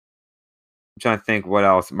trying to think what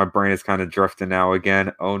else. My brain is kind of drifting now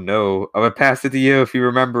again. Oh no, I'm gonna pass it to you if you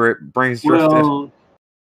remember it. Brain's drifted. Well,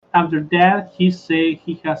 after that, he say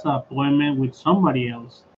he has an appointment with somebody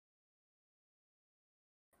else.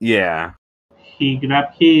 Yeah. He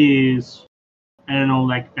grabbed his, I don't know,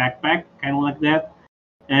 like backpack, kind of like that,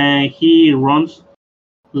 and he runs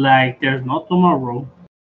like there's no tomorrow.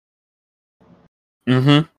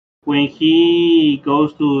 Mm-hmm. When he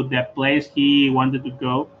goes to the place he wanted to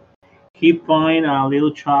go, he finds a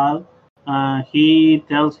little child. He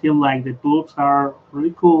tells him like the books are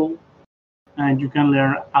really cool, and you can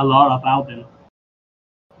learn a lot about them.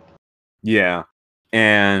 Yeah.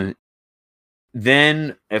 And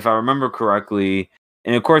then, if I remember correctly,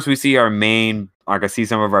 and of course we see our main, like I see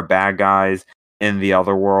some of our bad guys in the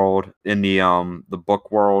other world, in the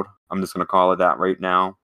book world. I'm just gonna call it that right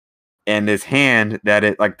now. And this hand that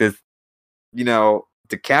it like this,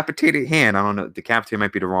 decapitated hand. I don't know, decapitated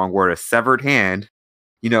might be the wrong word. A severed hand,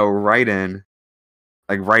 right in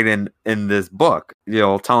this book,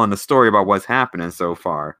 telling the story about what's happening so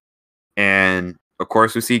far. And of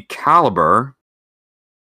course, we see Caliber,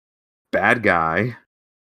 bad guy.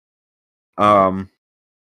 And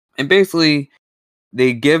basically,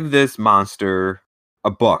 they give this monster a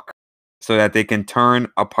book so that they can turn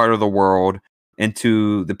a part of the world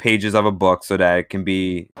into the pages of a book so that it can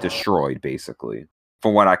be destroyed, basically,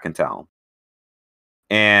 from what I can tell.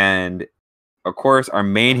 And of course, our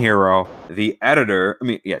main hero, the editor,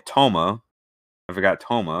 Toma. I forgot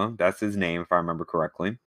Toma. That's his name, if I remember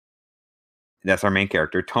correctly. That's our main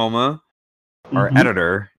character. Toma, our Mm-hmm.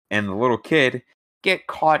 editor, and the little kid get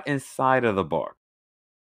caught inside of the book.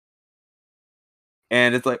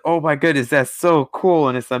 And it's like, oh my goodness, that's so cool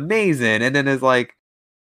and it's amazing. And then it's like,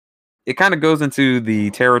 it kind of goes into the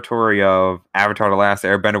territory of Avatar: The Last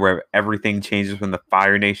Airbender, where everything changes when the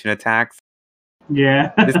Fire Nation attacks.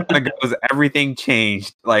 Yeah. This kind of goes, everything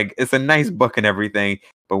changed. Like, it's a nice book and everything,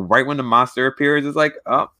 but right when the monster appears, it's like,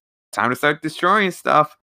 oh, time to start destroying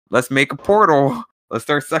stuff. Let's make a portal. Let's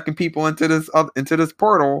start sucking people into this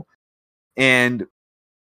portal. And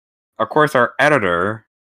of course, our editor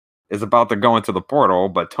is about to go into the portal,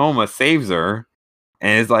 but Toma saves her,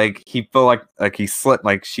 and it's like he feel like he slipped,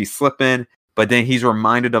 like she's slipping, but then he's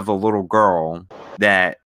reminded of the little girl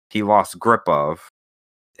that he lost grip of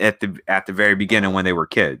at the very beginning when they were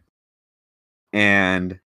kids,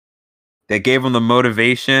 and they gave him the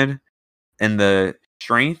motivation and the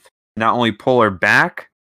strength to not only pull her back,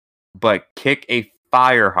 but kick a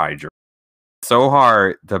fire hydrant so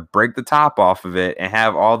hard to break the top off of it and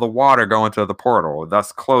have all the water go into the portal,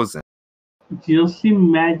 thus closing. Just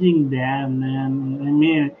imagine that, man. I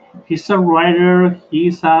mean, he's a writer.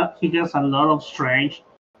 He has a lot of strength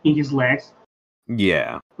in his legs.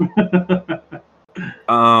 Yeah.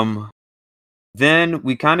 Then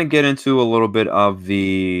we kind of get into a little bit of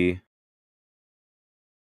and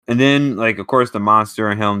then, like, of course, the monster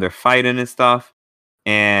and him, they're fighting and stuff.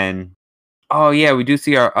 And oh yeah, we do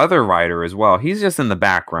see our other writer as well. He's just in the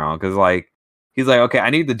background because, like, he's like, okay, I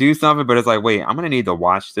need to do something, but it's like, wait, I'm gonna need to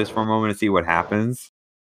watch this for a moment and see what happens.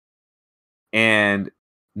 And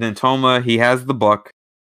then Toma, he has the book,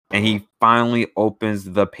 and he finally opens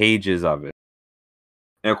the pages of it.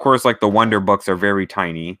 And of course, like, the Wonder books are very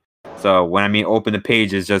tiny. So when I mean open the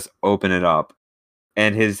pages, just open it up.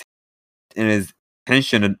 And his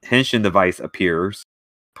henshin device appears,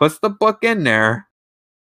 puts the book in there,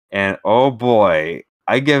 and oh boy,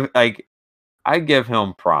 I give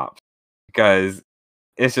him props because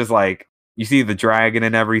it's just like you see the dragon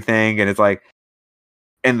and everything, and it's like,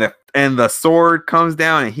 and the sword comes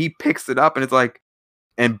down and he picks it up, and it's like,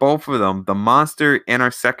 and both of them, the monster and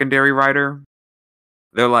our secondary writer,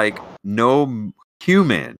 they're like, no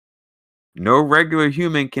regular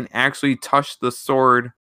human can actually touch the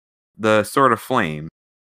sword of flame.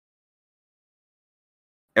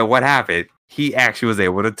 And what happened? He actually was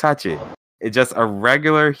able to touch it. It just a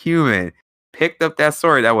regular human picked up that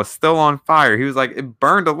sword that was still on fire. He was like, it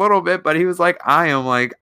burned a little bit, but he was like,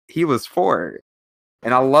 he was for it.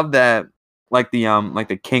 And I love that, like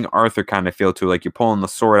the King Arthur kind of feel too, like you're pulling the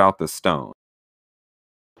sword out the stone.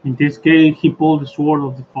 In this case, he pulled the sword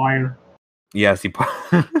of the fire. Yes, he pulled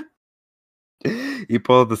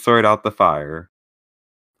the sword out the fire.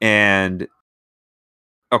 And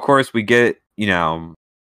of course we get,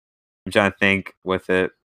 I'm trying to think with it.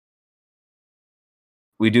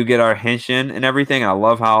 We do get our henshin and everything. I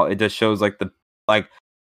love how it just shows like the like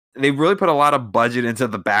they really put a lot of budget into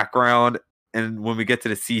the background, and when we get to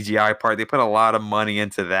the CGI part, they put a lot of money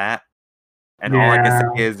into that. And all I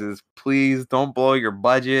can say is please don't blow your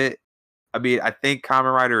budget. I mean, I think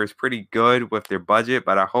Kamen Rider is pretty good with their budget,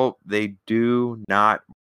 but I hope they do not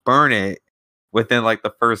burn it within like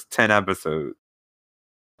the first 10 episodes.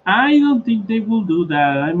 I don't think they will do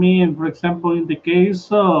that. I mean, for example, in the case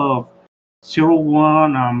of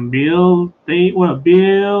 01 and Bill,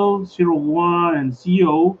 Bill, 01 and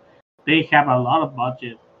CO, they have a lot of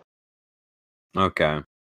budget. Okay.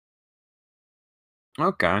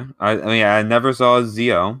 I mean, I never saw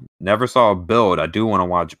Zio, never saw Build. I do want to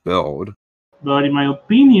watch Build. But in my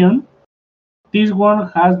opinion, this one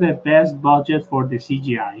has the best budget for the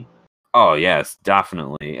CGI. Oh, yes,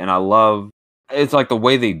 definitely. And I love, it's like the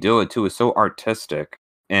way they do it too is so artistic.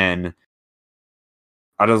 And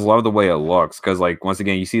I just love the way it looks. Because like, once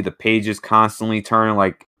again, you see the pages constantly turning,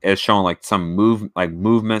 like it's showing like some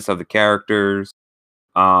movements of the characters.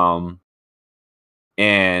 And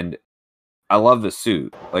I love the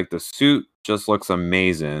suit. Like the suit just looks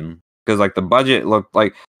amazing. Because like the budget looked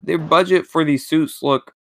like their budget for these suits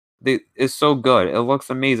is so good. It looks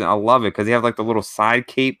amazing. I love it because they have like the little side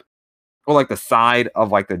cape or like the side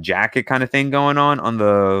of like the jacket kind of thing going on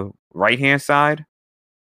the right hand side.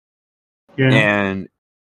 Yeah. And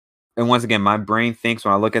once again, my brain thinks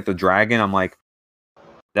when I look at the dragon, I'm like,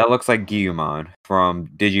 that looks like Gyumon from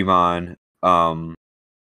Digimon. From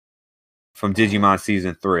Digimon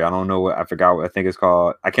Season 3. I don't know what, I forgot what I think it's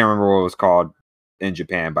called. I can't remember what it was called in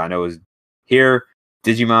Japan, but I know it was here,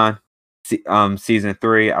 Digimon Season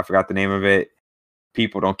 3. I forgot the name of it.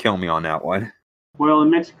 People, don't kill me on that one. Well, in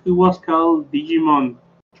Mexico, it was called Digimon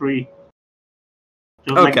 3.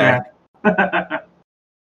 Just okay. Like that.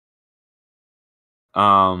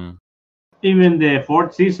 Even the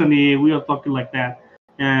fourth season, we are talking like that.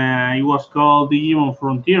 It was called Digimon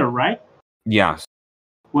Frontier, right? Yes.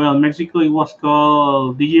 Well, in Mexico, it was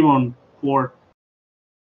called Digimon 4.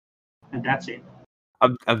 And that's it.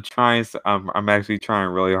 I'm trying. I'm actually trying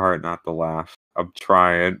really hard not to laugh. I'm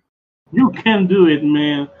trying. You can do it,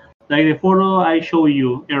 man. Like the photo I showed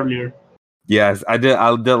you earlier. Yes, I did.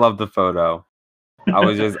 I did love the photo. I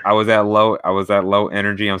was at low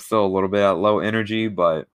energy. I'm still a little bit at low energy,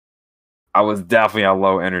 but I was definitely at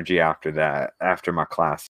low energy after that. After my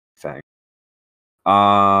class thing.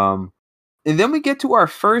 And then we get to our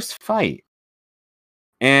first fight.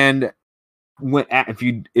 And if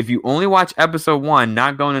you only watch episode 1,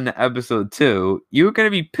 not going into episode 2, you're gonna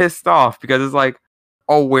be pissed off because it's like,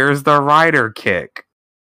 oh, where's the rider kick?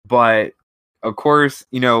 But of course,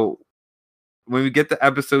 when we get to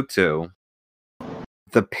episode 2,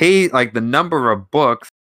 the number of books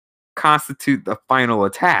constitute the final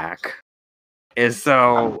attack. And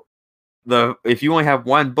so if you only have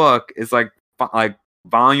one book, it's like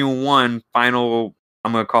volume 1 final,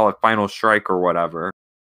 I'm gonna call it final strike or whatever.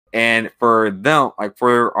 And for them, like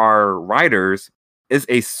for our writers, is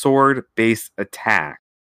a sword-based attack.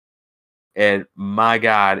 And my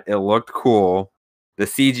God, it looked cool. The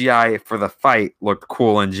CGI for the fight looked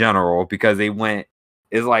cool in general because they went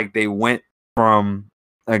from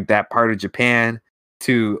like that part of Japan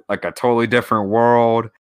to like a totally different world,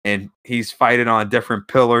 and he's fighting on different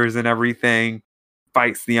pillars and everything.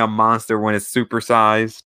 Fights the monster when it's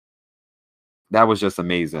supersized. That was just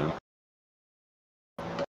amazing.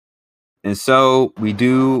 And so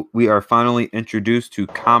we are finally introduced to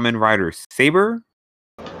Kamen Rider Saber.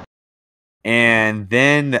 And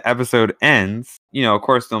then the episode ends. Of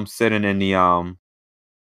course, them sitting in the and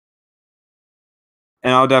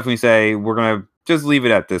I'll definitely say we're gonna just leave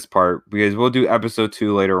it at this part because we'll do episode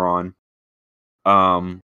 2 later on.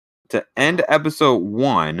 To end episode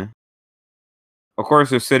 1, of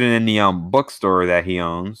course, they're sitting in the bookstore that he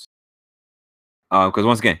owns. Because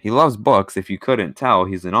once again, he loves books. If you couldn't tell,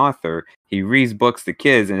 he's an author. He reads books to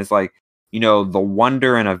kids, and it's like, the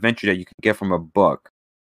wonder and adventure that you can get from a book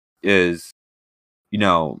is,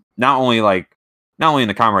 not only in the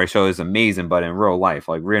Kamen Rider show is amazing, but in real life,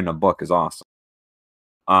 like reading a book is awesome.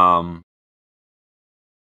 But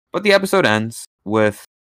the episode ends with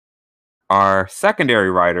our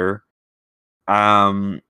secondary writer.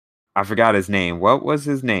 I forgot his name. What was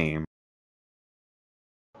his name?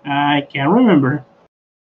 I can't remember.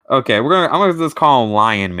 Okay, I'm gonna just call him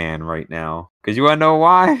Lion Man right now. Cause you wanna know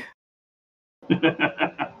why?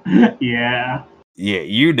 Yeah.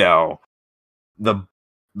 Yeah, the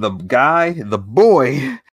guy, the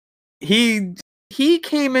boy, he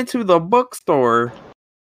came into the bookstore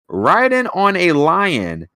riding on a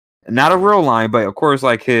lion. Not a real lion, but of course,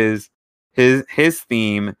 like his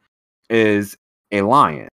theme is a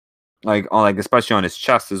lion. like especially on his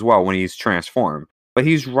chest as well when he's transformed. But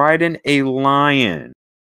he's riding a lion,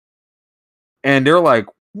 and they're like,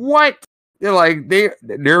 "What?" They're like,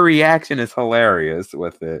 their reaction is hilarious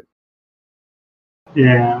with it.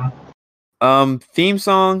 Yeah. Theme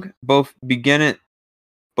song, both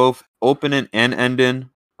opening and ending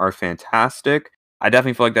are fantastic. I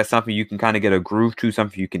definitely feel like that's something you can kind of get a groove to,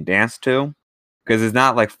 something you can dance to, because it's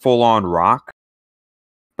not like full on rock,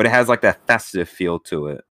 but it has like that festive feel to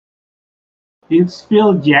it. It's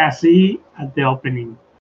still jazzy at the opening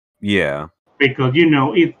Yeah, because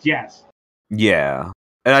it's jazz. yeah,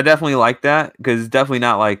 and I definitely like that because it's definitely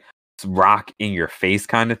not like rock in your face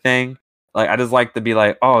kind of thing. Like I just like to be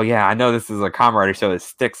like, oh yeah, I know this is a Kamen Rider show. It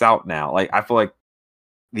sticks out now. Like I feel like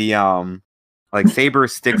the like Saber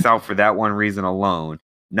sticks out for that one reason alone.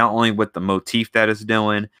 Not only with the motif that it's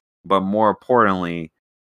doing, but more importantly,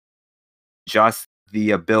 just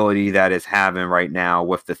the ability that it's having right now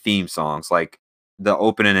with the theme songs, like the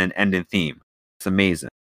opening and ending theme. It's amazing.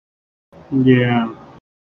 Yeah.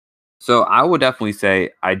 So I would definitely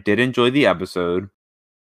say I did enjoy the episode.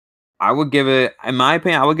 I would give it, in my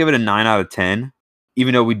opinion, I would give it a 9 out of 10.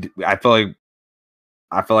 Even though I feel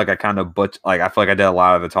like I kind of I feel like I did a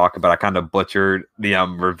lot of the talk, but I kind of butchered the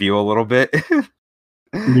review a little bit.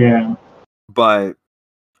 Yeah. But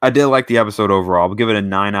I did like the episode overall. I'll give it a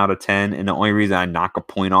 9 out of 10, and the only reason I knock a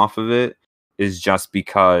point off of it is just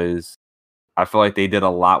because I feel like they did a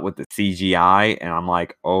lot with the CGI, and I'm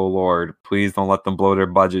like, oh lord, please don't let them blow their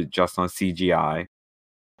budget just on CGI.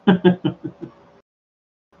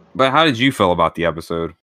 But how did you feel about the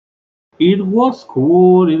episode? It was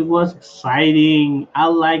cool. It was exciting. I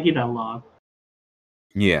like it a lot.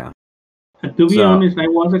 Yeah. To be So honest, I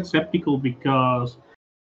was skeptical because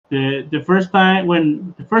the first time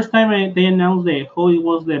they announced how it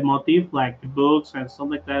was the motif, like the books and stuff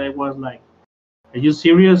like that, it was like, are you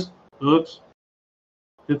serious? Books?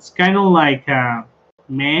 It's kind of like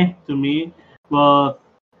meh to me. But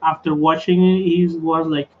after watching it, it was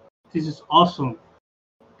like, this is awesome.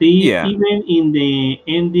 They yeah. even in the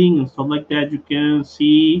ending and stuff like that, you can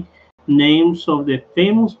see names of the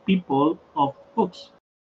famous people of books.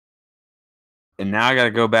 And now I gotta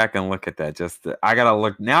go back and look at that. I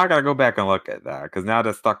gotta go back and look at that because now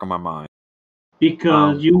that's stuck in my mind.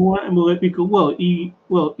 Because you want because if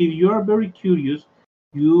you are very curious,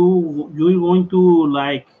 you're going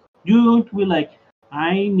to be like,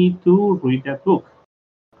 I need to read that book.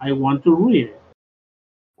 I want to read it.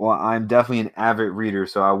 Well, I'm definitely an avid reader,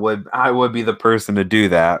 so I would be the person to do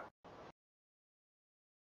that.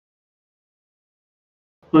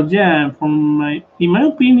 But yeah, in my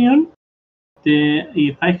opinion,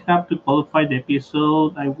 if I have to qualify the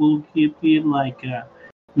episode, I will give it like a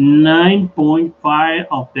 9.5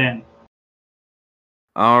 of 10.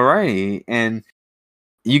 All right, and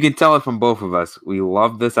you can tell it from both of us. We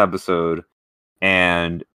love this episode,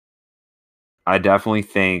 and I definitely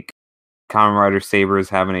think Kamen Rider Saber is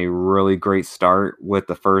having a really great start with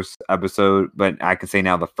the first episode, but I can say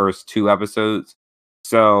now the first 2 episodes.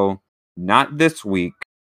 So not this week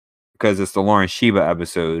because it's the Lauren Shiba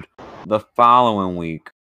episode. The following week,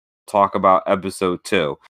 talk about episode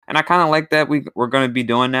 2. And I kind of like that we're going to be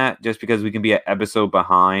doing that just because we can be an episode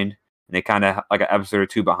behind, and they kind of like an episode or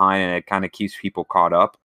 2 behind, and it kind of keeps people caught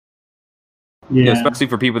up. Yeah. Especially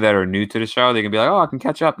for people that are new to the show, they can be like, oh, I can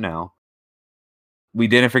catch up now. We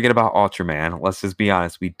didn't forget about Ultraman. Let's just be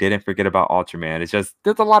honest. We didn't forget about Ultraman. It's just,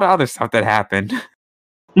 there's a lot of other stuff that happened.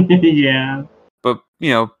 Yeah. But,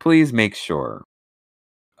 please make sure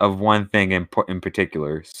of one thing in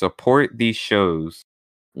particular. Support these shows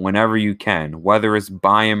whenever you can, whether it's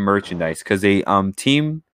buying merchandise. Because a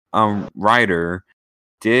team writer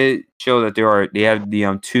did show that they have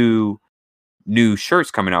the 2 new shirts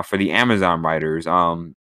coming out for the Amazon writers,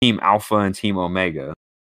 Team Alpha and Team Omega.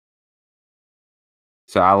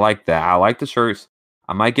 So I like that. I like the shirts.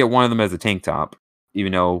 I might get one of them as a tank top,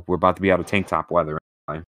 even though we're about to be out of tank top weather.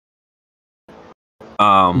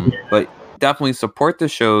 But definitely support the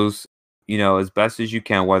shows, as best as you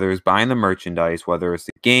can, whether it's buying the merchandise, whether it's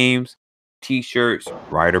the games, t-shirts,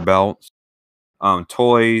 rider belts,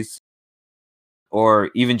 toys,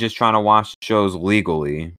 or even just trying to watch shows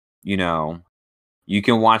legally. You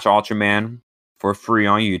can watch Ultraman for free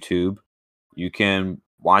on YouTube. You can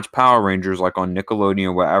watch Power Rangers like on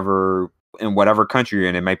Nickelodeon, wherever in whatever country you're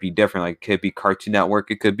in. It might be different. Like it could be Cartoon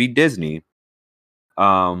Network, it could be Disney,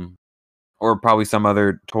 or probably some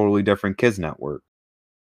other totally different kids network.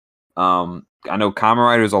 I know Kamen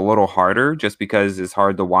Rider is a little harder just because it's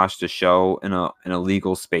hard to watch the show in a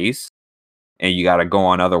legal space, and you got to go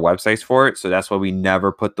on other websites for it. So that's why we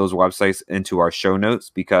never put those websites into our show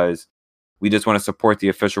notes, because We just want to support the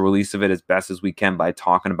official release of it as best as we can by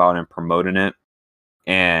talking about and promoting it.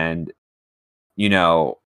 And, you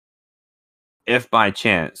know, if by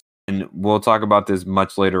chance, and we'll talk about this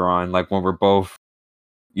much later on, like when we're both,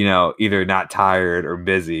 you know, either not tired or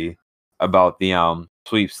busy about the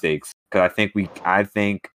sweepstakes, because I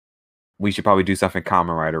think we should probably do something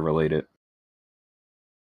Kamen Rider related.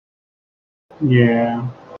 Yeah.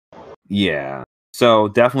 Yeah. So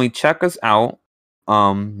definitely check us out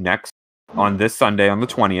next on this Sunday on the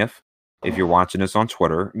 20th. If you're watching us on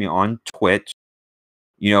Twitter, I mean on Twitch,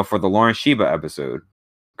 you know, for the Lauren Shiba episode.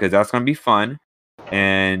 Because that's gonna be fun.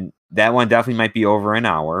 And that one definitely might be over an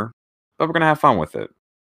hour. But we're gonna have fun with it.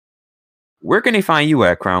 Where can they find you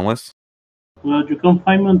at, Crownless? Well, you can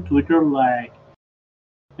find me on Twitter like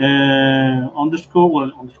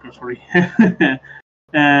underscore, sorry.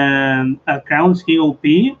 And accounts KOP.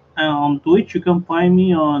 And on Twitch, you can find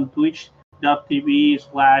me on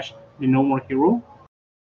twitch.tv/the No More Hero.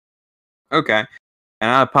 Okay.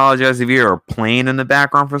 And I apologize if you're a plane in the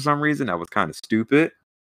background for some reason. That was kind of stupid.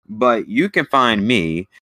 But you can find me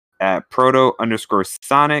at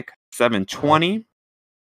proto_sonic720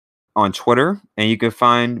 on Twitter. And you can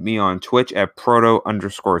find me on Twitch at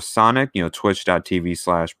proto_sonic, you know,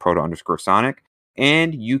 twitch.tv/proto_sonic.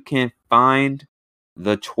 And you can find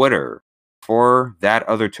the Twitter for That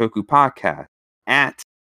Other Toku podcast at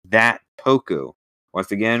that Toku.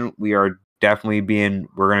 Once again, we are definitely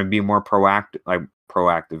we're going to be more proactive. We're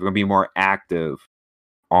going to be more active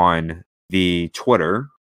on the Twitter,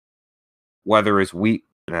 whether it's we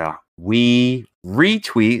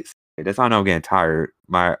retweets. That's how I know I'm getting tired.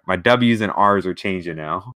 My W's and R's are changing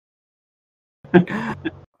now.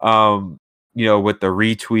 You know, with the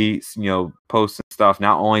retweets, you know, posting stuff,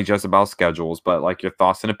 not only just about schedules, but like your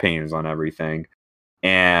thoughts and opinions on everything.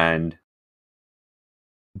 And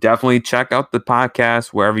definitely check out the podcast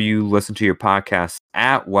wherever you listen to your podcasts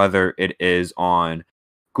at, whether it is on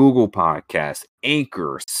Google Podcasts,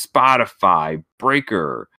 Anchor, Spotify,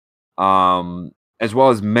 Breaker, as well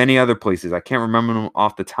as many other places. I can't remember them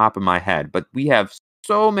off the top of my head, but we have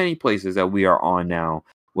so many places that we are on now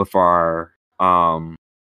with our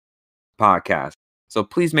podcast. So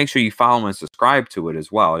please make sure you follow and subscribe to it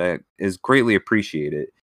as well. That is greatly appreciated.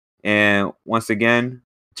 And once again,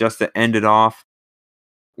 just to end it off,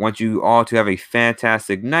 want you all to have a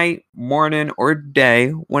fantastic night, morning, or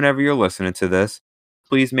day whenever you're listening to this.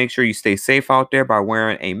 Please make sure you stay safe out there by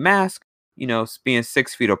wearing a mask, you know, being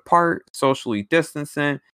 6 feet apart, socially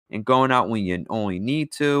distancing, and going out when you only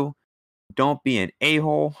need to. Don't be an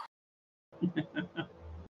a-hole.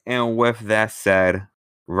 And with that said,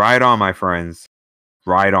 ride on, my friends.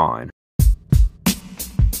 Ride on.